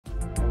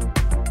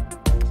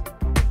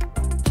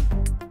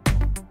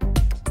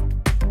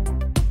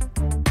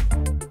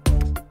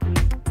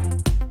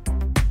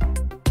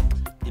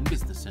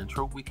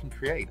Central, we can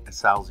create a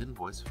sales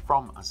invoice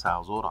from a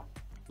sales order.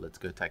 Let's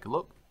go take a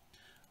look.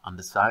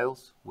 Under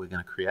sales, we're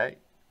going to create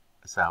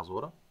a sales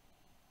order.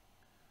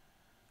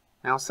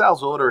 Now, a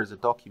sales order is a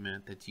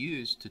document that's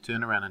used to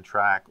turn around and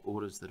track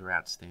orders that are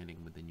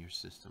outstanding within your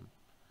system.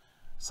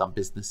 Some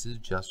businesses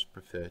just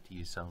prefer to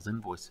use sales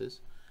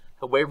invoices.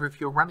 However,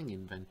 if you're running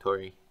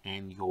inventory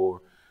and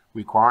you're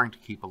requiring to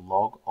keep a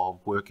log of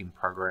work in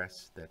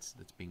progress that's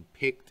being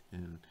picked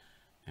and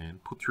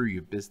put through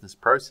your business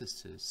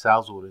processes,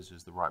 sales orders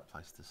is the right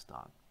place to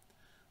start.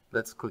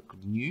 Let's click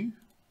New.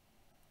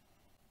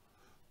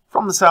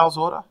 From the sales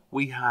order,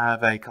 we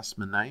have a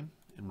customer name,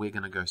 and we're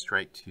going to go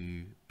straight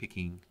to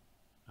picking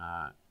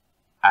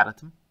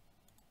item.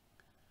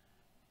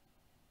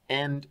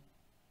 And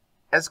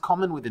as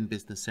common within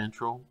Business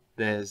Central,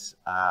 there's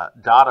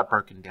data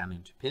broken down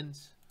into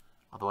pins,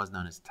 otherwise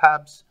known as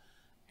tabs,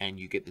 and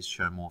you get this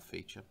show more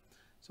feature.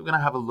 So we're going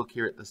to have a look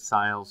here at the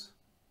sales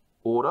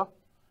order.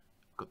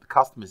 We've got the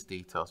customer's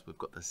details. We've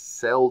got the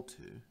sell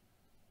to,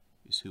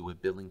 is who we're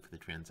billing for the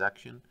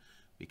transaction.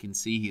 We can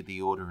see here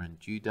the order and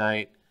due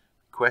date,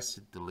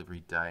 requested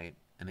delivery date,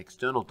 an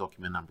external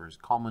document number is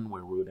common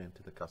where we would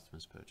enter the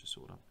customer's purchase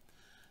order.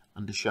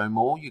 Under show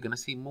more, you're going to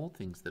see more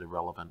things that are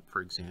relevant.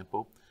 For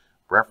example,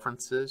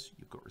 references,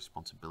 you've got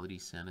responsibility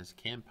centers,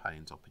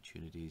 campaigns,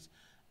 opportunities,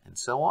 and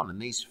so on.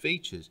 And these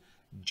features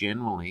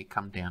generally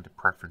come down to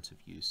preference of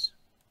use.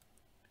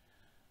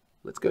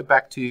 Let's go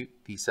back to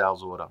the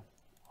sales order.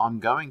 I'm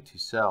going to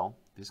sell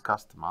this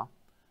customer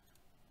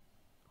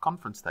a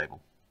conference table.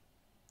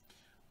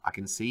 I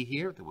can see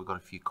here that we've got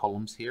a few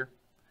columns here.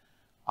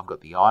 I've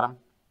got the item,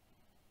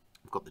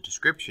 I've got the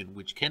description,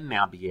 which can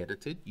now be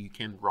edited. You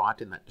can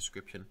write in that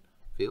description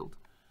field.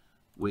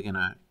 We're going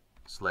to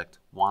select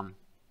one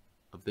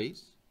of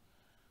these.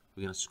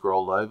 We're going to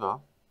scroll over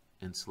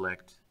and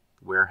select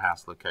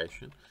warehouse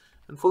location.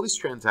 And for this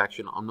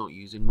transaction, I'm not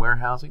using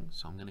warehousing,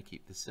 so I'm going to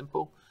keep this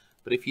simple.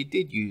 But if you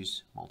did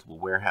use multiple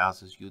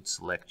warehouses, you'd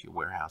select your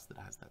warehouse that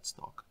has that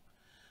stock.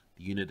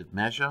 The unit of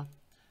measure,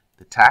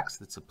 the tax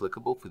that's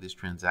applicable for this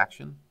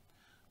transaction.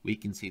 We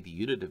can see the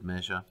unit of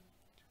measure,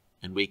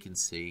 and we can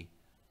see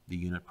the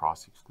unit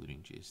price excluding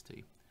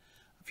GST.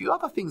 A few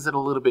other things that are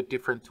a little bit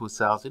different to a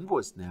sales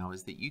invoice now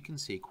is that you can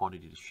see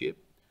quantity to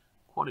ship,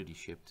 quantity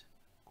shipped,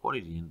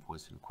 quantity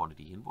invoice, and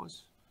quantity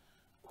invoice,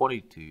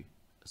 quantity to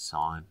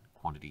assign,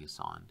 quantity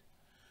assigned.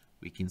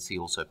 We can see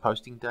also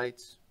posting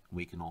dates.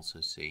 We can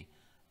also see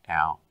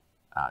our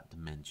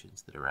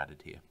dimensions that are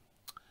added here.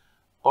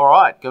 All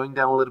right, going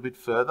down a little bit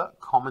further,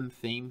 common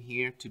theme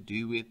here to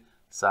do with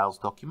sales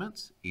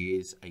documents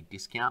is a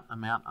discount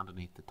amount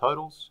underneath the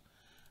totals.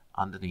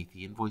 Underneath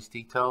the invoice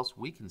details,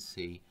 we can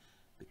see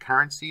the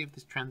currency of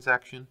this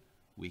transaction.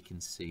 We can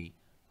see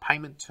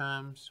payment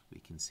terms. We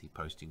can see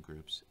posting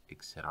groups,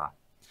 etc.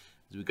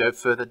 As we go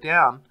further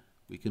down,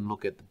 we can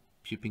look at the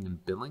shipping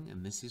and billing,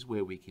 and this is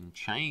where we can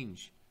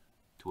change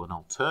to an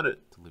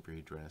alternate delivery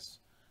address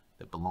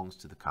that belongs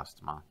to the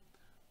customer.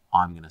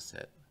 I'm going to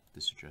set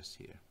this address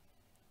here.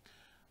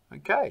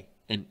 Okay,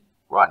 and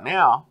right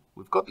now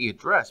we've got the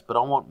address, but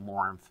I want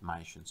more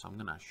information, so I'm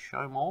going to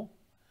show more.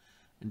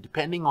 And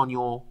depending on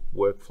your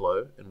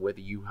workflow and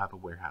whether you have a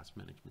warehouse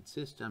management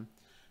system,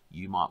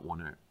 you might want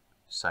to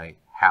say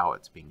how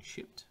it's being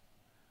shipped.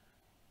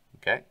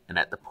 Okay, and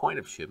at the point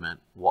of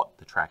shipment, what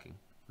the tracking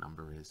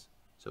number is.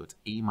 So it's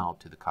emailed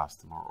to the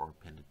customer or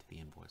appended to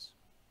the invoice.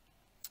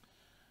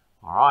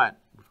 All right,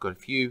 we've got a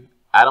few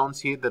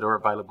add-ons here that are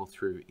available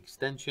through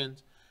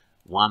extensions.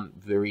 One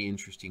very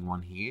interesting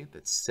one here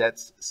that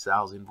sets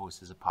sales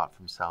invoices apart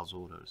from sales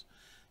orders.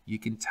 You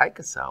can take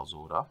a sales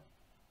order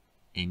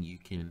and you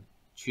can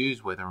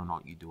choose whether or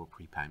not you do a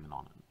prepayment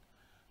on it.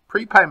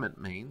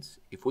 Prepayment means,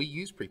 if we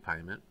use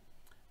prepayment,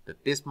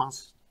 that this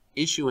must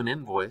issue an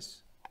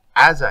invoice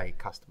as a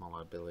customer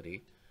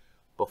liability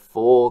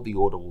before the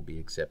order will be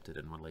accepted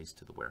and released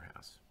to the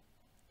warehouse.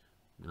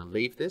 I'm going to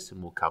leave this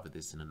and we'll cover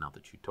this in another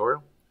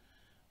tutorial.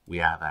 We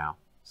have our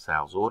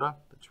sales order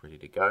that's ready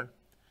to go.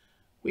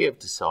 We have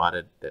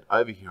decided that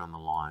over here on the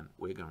line,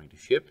 we're going to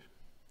ship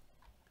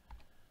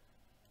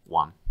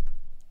one.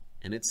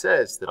 And it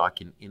says that I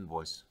can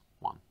invoice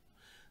one.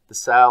 The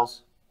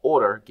sales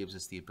order gives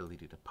us the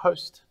ability to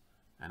post.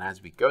 And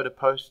as we go to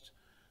post,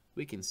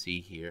 we can see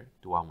here,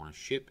 do I want to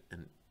ship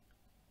an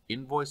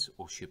invoice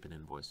or ship an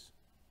invoice?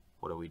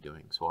 What are we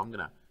doing? So I'm going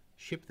to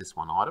ship this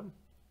one item.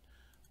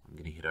 I'm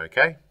going to hit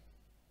OK.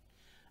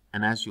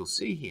 And as you'll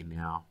see here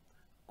now,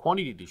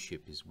 quantity to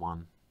ship is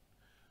 1.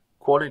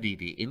 Quantity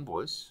to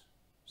invoice,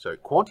 so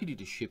quantity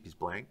to ship is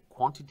blank.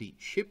 Quantity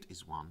shipped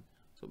is 1.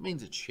 So it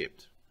means it's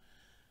shipped.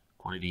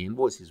 Quantity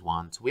invoice is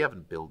 1. So we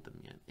haven't billed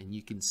them yet. And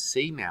you can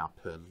see now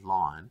per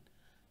line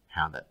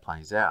how that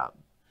plays out.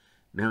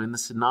 Now in the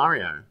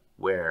scenario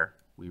where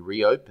we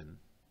reopen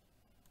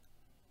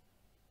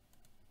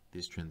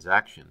this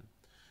transaction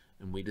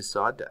and we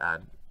decide to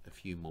add a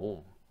few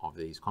more of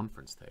these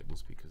conference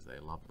tables because they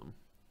love them.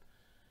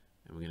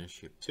 And we're going to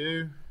ship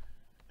 2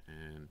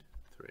 and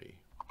 3.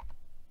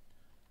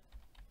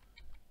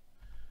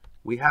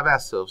 We have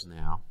ourselves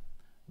now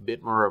a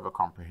bit more of a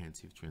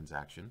comprehensive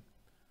transaction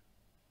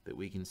that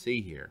we can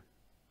see here.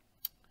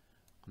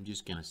 I'm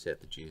just going to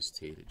set the GST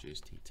to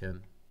GST10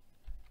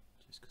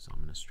 just because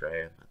I'm in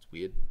Australia. That's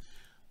weird.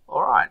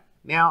 All right,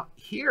 now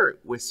here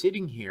we're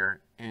sitting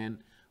here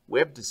and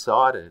we've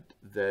decided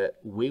that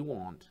we've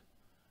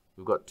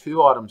got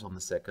 2 items on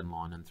the second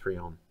line and 3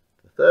 on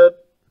the third.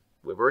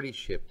 We've already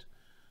shipped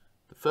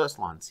the first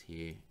line's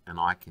here, and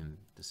I can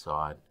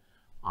decide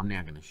I'm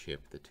now going to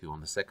ship the 2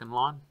 on the second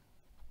line,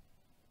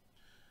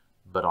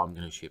 but I'm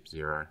going to ship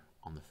 0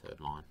 on the third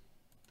line.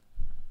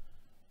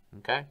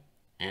 Okay,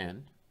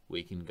 and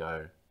we can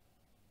go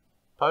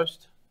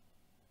post,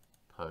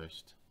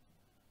 post,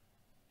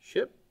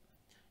 ship.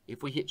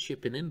 If we hit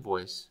ship and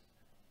invoice,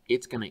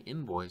 it's going to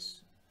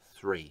invoice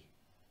 3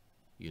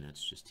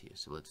 units just here.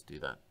 So let's do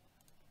that.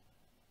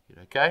 Hit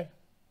OK.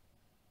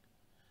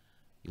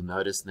 You'll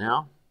notice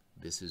now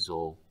this is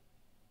all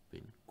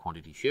been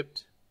quantity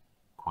shipped,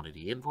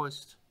 quantity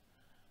invoiced.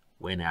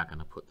 We're now going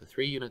to put the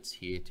 3 units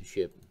here to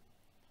ship,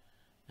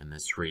 and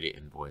there's 3 to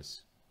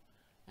invoice.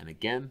 And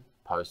again,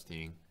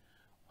 posting,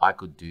 I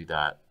could do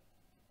that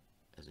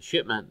as a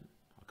shipment,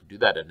 I could do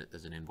that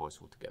as an invoice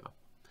altogether.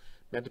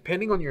 Now,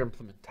 depending on your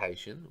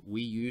implementation,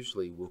 we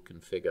usually will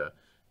configure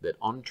that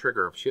on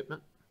trigger of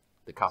shipment,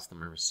 the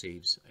customer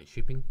receives a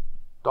shipping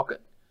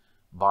docket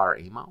via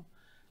email,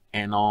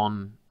 and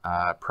on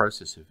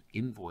process of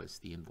invoice,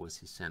 the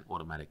invoice is sent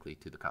automatically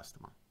to the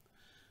customer.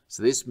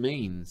 So this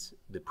means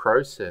the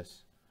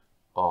process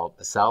of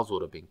a sales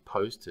order being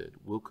posted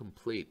will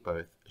complete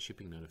both a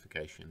shipping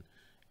notification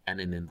and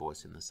an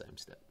invoice in the same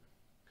step.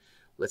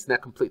 Let's now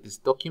complete this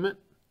document.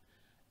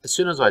 As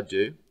soon as I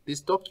do, this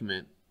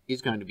document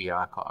is going to be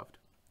archived.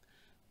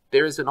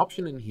 There is an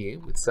option in here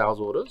with sales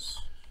orders.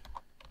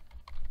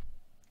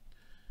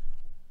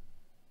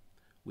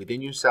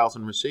 Within your sales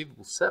and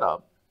receivables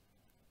setup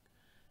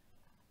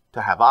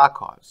to have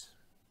archives.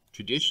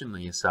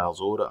 Traditionally, a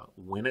sales order,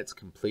 when it's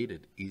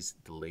completed, is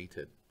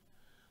deleted.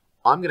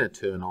 I'm going to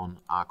turn on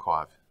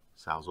archive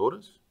sales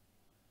orders,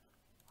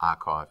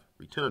 archive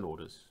return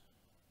orders.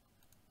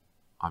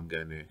 I'm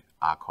going to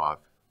archive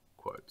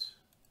quotes.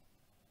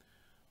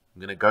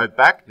 I'm going to go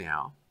back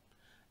now,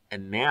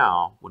 and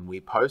now when we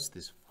post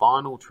this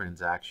final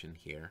transaction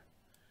here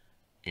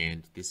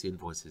and this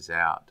invoice is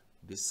out,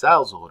 this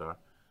sales order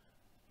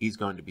is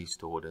going to be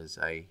stored as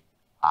a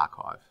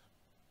archive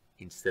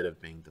instead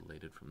of being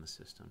deleted from the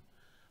system.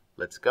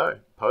 Let's go.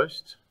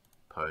 Post,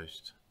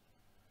 post,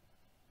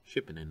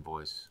 ship an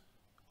invoice,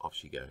 off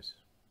she goes.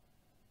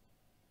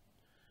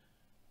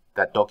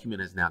 That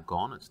document is now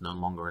gone. It's no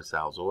longer a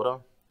sales order,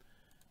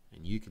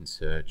 and you can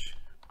search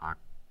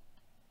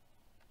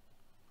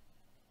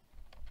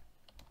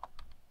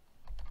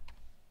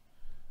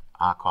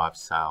archive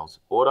sales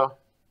order.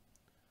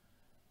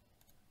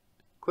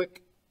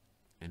 Click,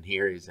 and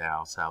here is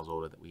our sales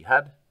order that we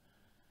had,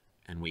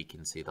 and we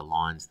can see the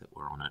lines that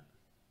were on it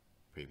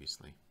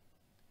previously.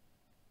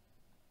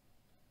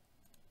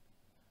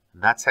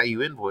 And that's how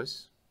you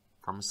invoice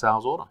from a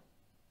sales order.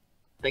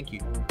 Thank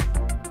you.